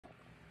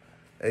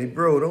Hey,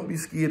 bro, don't be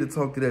scared to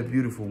talk to that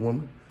beautiful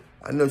woman.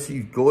 I know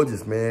she's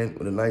gorgeous, man,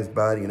 with a nice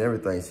body and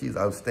everything. She's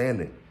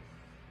outstanding.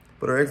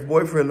 But her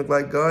ex-boyfriend looked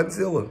like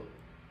Godzilla.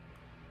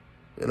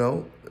 You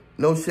know,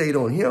 no shade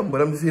on him,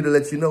 but I'm just here to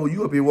let you know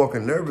you up here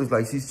walking nervous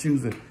like she's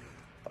choosing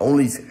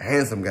only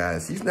handsome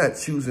guys. She's not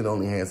choosing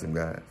only handsome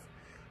guys.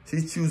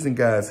 She's choosing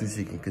guys who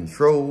she can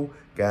control,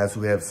 guys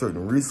who have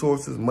certain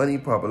resources, money,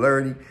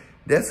 popularity.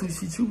 That's who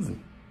she's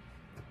choosing.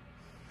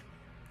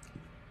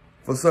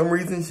 For some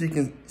reason, she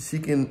can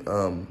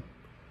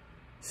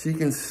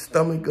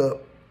stomach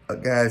up a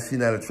guy she's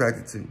not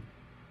attracted to.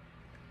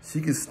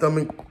 She can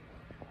stomach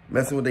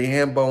messing with their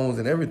hand bones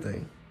and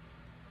everything.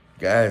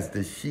 Guys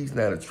that she's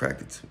not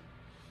attracted to,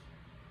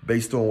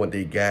 based on what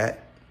they got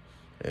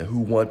and who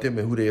want them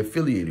and who they're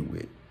affiliated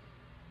with.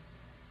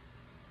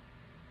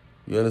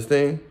 You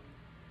understand?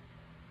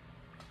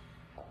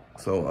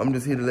 So I'm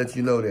just here to let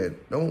you know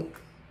that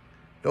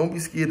don't be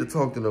scared to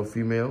talk to no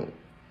female.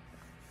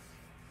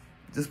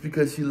 Just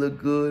because she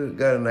look good,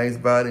 got a nice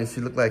body, and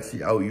she look like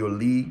she out your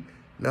league.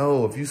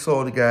 No, if you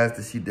saw the guys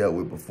that she dealt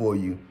with before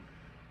you,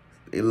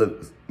 a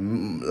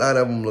lot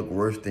of them look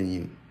worse than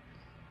you.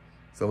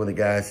 Some of the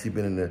guys she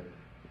been in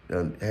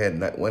the,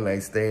 had one night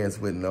stands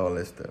with and all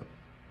that stuff.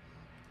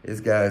 It's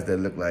guys that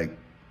look like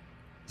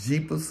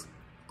Jeepers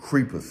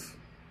Creepers.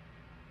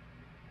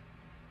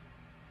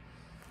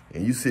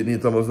 And you sitting here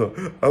talking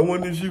about, I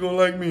wonder if she gonna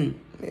like me.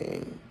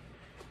 Man,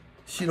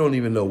 she don't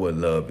even know what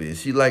love is.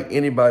 She like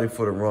anybody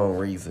for the wrong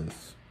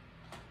reasons.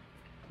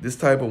 This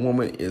type of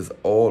woman is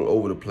all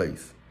over the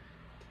place.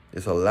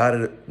 There's a lot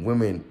of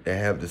women that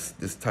have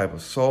this type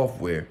of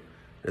software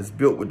that's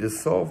built with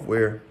this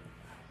software.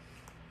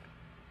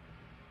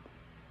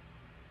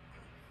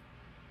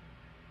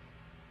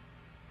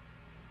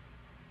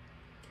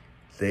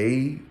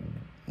 They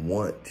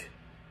want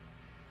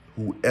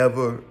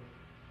whoever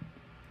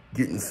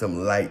getting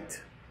some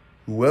light.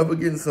 Whoever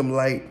getting some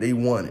light, they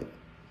want it.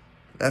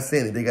 Not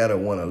saying that they gotta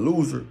want a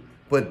loser,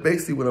 but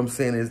basically what I'm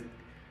saying is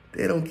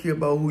they don't care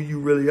about who you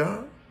really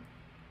are.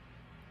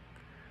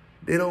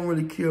 They don't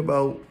really care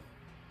about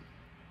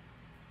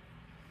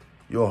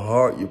your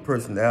heart, your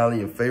personality,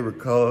 your favorite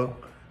color,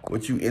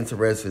 what you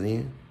interested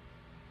in.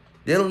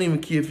 They don't even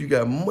care if you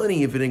got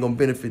money if it ain't gonna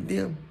benefit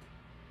them.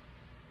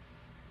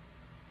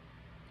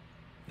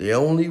 They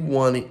only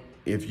want it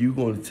if you're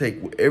gonna take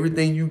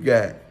everything you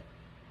got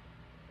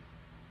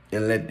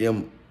and let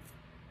them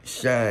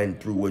shine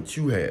through what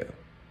you have.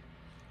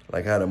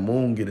 Like how the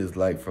moon get its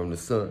light from the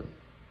sun.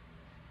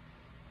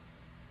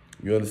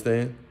 You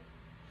understand?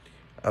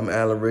 I'm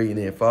Allan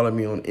Reallionaire. Follow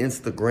me on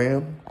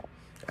Instagram.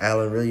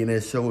 Allan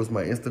Reallionaire Show is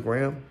my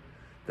Instagram.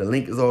 The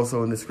link is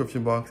also in the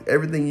description box.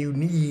 Everything you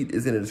need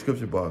is in the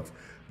description box.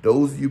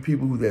 Those of you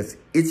people who that's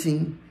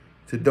itching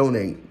to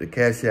donate, the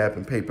Cash App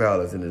and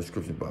PayPal is in the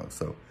description box.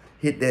 So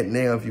hit that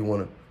now if you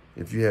wanna,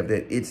 if you have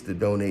that itch to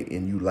donate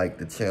and you like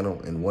the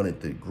channel and want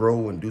it to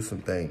grow and do some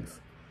things.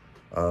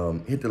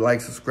 Hit the like,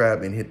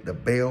 subscribe, and hit the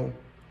bell.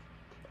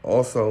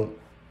 Also,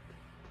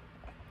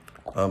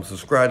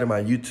 subscribe to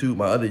my YouTube,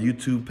 my other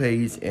YouTube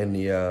page, and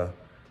the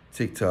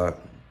TikTok.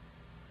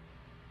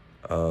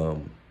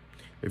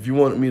 If you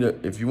want me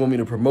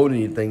to promote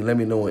anything, let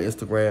me know on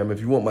Instagram.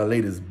 If you want my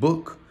latest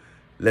book,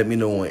 let me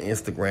know on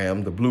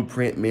Instagram. The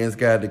Blueprint: Men's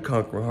Guide to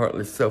Conquering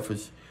Heartless,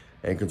 Selfish,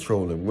 and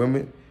Controlling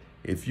Women.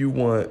 If you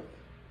want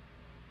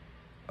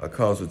a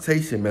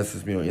consultation,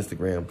 message me on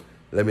Instagram.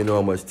 Let me know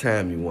how much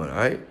time you want, all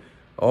right?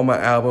 All my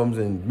albums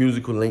and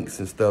musical links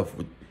and stuff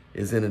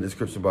is in the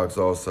description box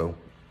also.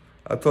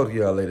 I'll talk to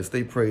y'all later.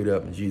 Stay prayed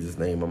up. In Jesus'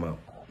 name, I'm out.